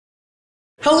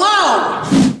Hello!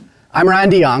 I'm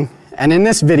Ryan DeYoung, and in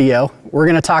this video, we're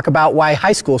going to talk about why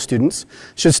high school students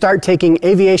should start taking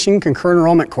aviation concurrent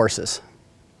enrollment courses.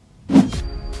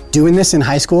 Doing this in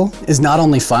high school is not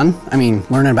only fun,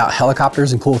 learning about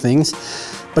helicopters and cool things,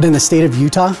 but in the state of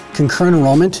Utah, concurrent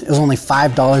enrollment is only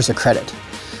 $5 a credit.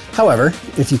 However,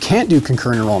 if you can't do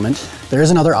concurrent enrollment, there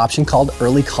is another option called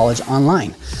Early College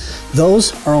Online.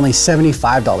 Those are only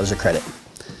 $75 a credit.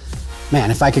 Man,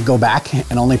 if I could go back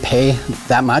and only pay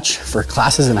that much for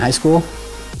classes in high school,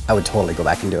 I would totally go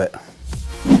back and do it.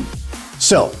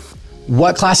 So,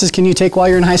 what classes can you take while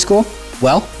you're in high school?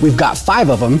 Well, we've got 5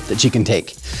 of them that you can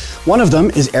take. One of them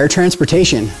is air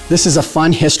transportation. This is a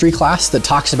fun history class that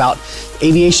talks about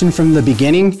aviation from the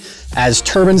beginning, as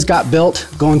turbines got built,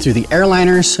 going through the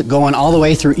airliners, going all the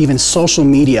way through even social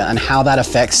media and how that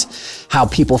affects how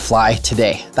people fly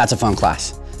today. That's a fun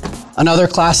class. Another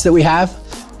class that we have,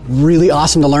 really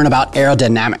awesome to learn about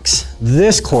aerodynamics.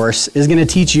 This course is going to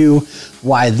teach you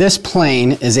why this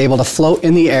plane is able to float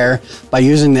in the air by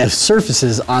using the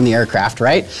surfaces on the aircraft,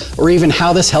 right? Or even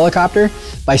how this helicopter,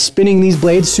 by spinning these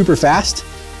blades super fast,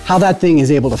 how that thing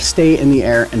is able to stay in the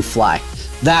air and fly.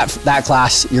 That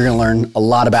class, you're going to learn a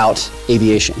lot about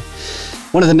aviation.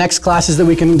 One of the next classes that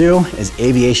we can do is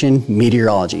aviation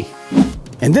meteorology.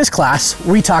 In this class,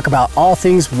 we talk about all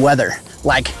things weather,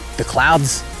 like the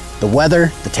clouds, the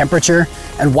weather, the temperature,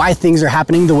 and why things are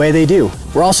happening the way they do.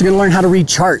 We're also going to learn how to read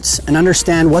charts and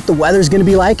understand what the weather's going to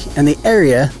be like and the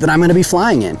area that I'm going to be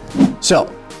flying in.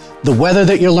 So, the weather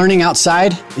that you're learning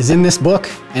outside is in this book,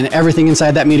 and everything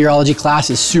inside that meteorology class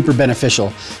is super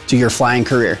beneficial to your flying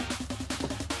career.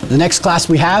 The next class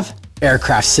we have,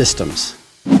 aircraft systems.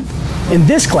 In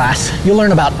this class, you'll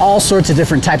learn about all sorts of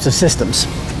different types of systems.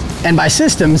 And by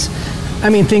systems, I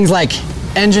mean things like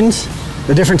engines,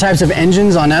 the different types of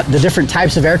engines on the different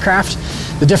types of aircraft,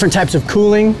 the different types of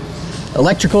cooling,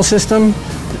 electrical system,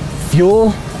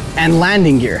 fuel, and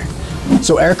landing gear.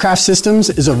 So aircraft systems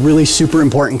is a really super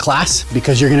important class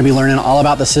because you're going to be learning all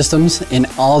about the systems in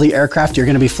all the aircraft you're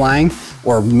going to be flying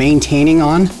or maintaining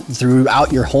on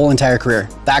throughout your whole entire career.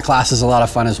 That class is a lot of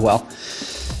fun as well.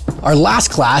 Our last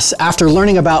class, after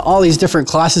learning about all these different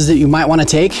classes that you might want to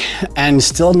take and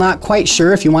still not quite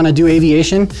sure if you want to do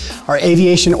aviation, our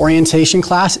aviation orientation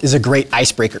class is a great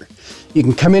icebreaker. You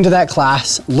can come into that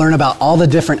class, learn about all the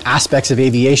different aspects of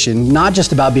aviation, not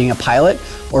just about being a pilot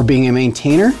or being a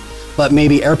maintainer, but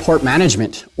maybe airport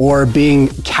management or being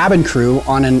cabin crew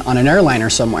on an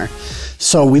airliner somewhere.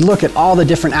 So we look at all the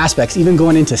different aspects, even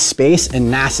going into space,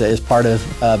 and NASA is part of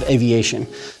aviation.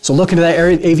 So look into that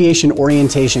aviation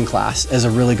orientation class as a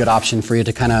really good option for you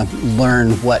to kind of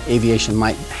learn what aviation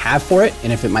might have for it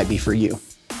and if it might be for you.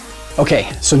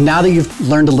 Okay, so now that you've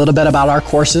learned a little bit about our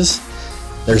courses,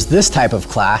 there's this type of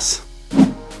class.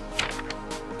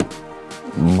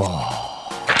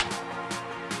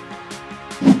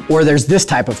 Or there's this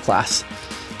type of class.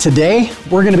 Today,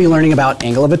 we're going to be learning about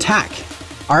angle of attack.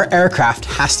 Our aircraft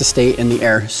has to stay in the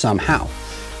air somehow.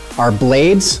 Our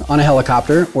blades on a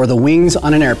helicopter or the wings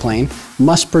on an airplane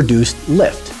must produce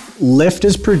lift. Lift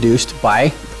is produced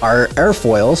by our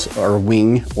airfoils, or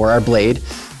wing or our blade,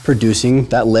 producing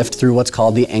that lift through what's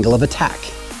called the angle of attack.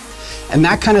 And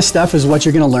that kind of stuff is what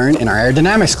you're going to learn in our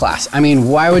aerodynamics class.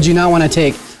 Why would you not want to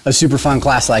take a super fun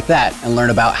class like that and learn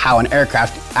about how an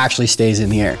aircraft actually stays in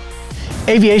the air?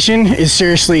 Aviation is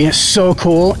seriously so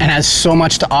cool and has so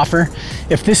much to offer.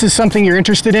 If this is something you're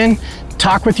interested in,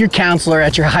 talk with your counselor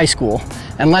at your high school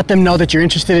and let them know that you're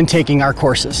interested in taking our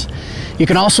courses. You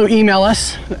can also email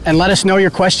us and let us know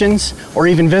your questions, or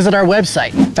even visit our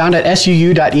website. Found at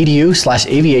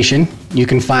suu.edu/aviation, you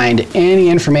can find any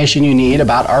information you need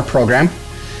about our program.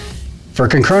 For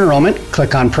concurrent enrollment,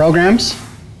 click on Programs,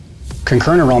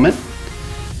 Concurrent Enrollment.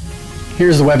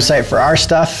 Here's the website for our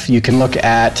stuff. You can look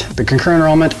at the concurrent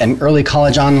enrollment and early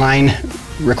college online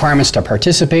requirements to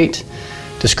participate,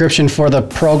 description for the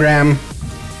program,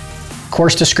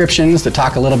 course descriptions that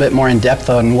talk a little bit more in depth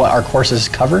on what our courses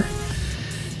cover,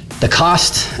 the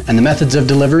cost and the methods of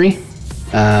delivery.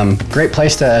 Great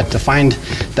place to find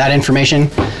that information.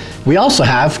 We also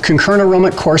have concurrent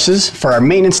enrollment courses for our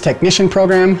maintenance technician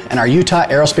program and our Utah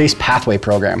Aerospace Pathway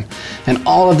program. And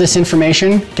all of this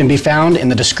information can be found in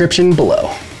the description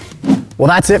below. Well,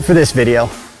 that's it for this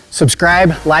video.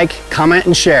 Subscribe, like, comment,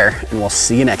 and share, and we'll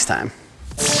see you next time.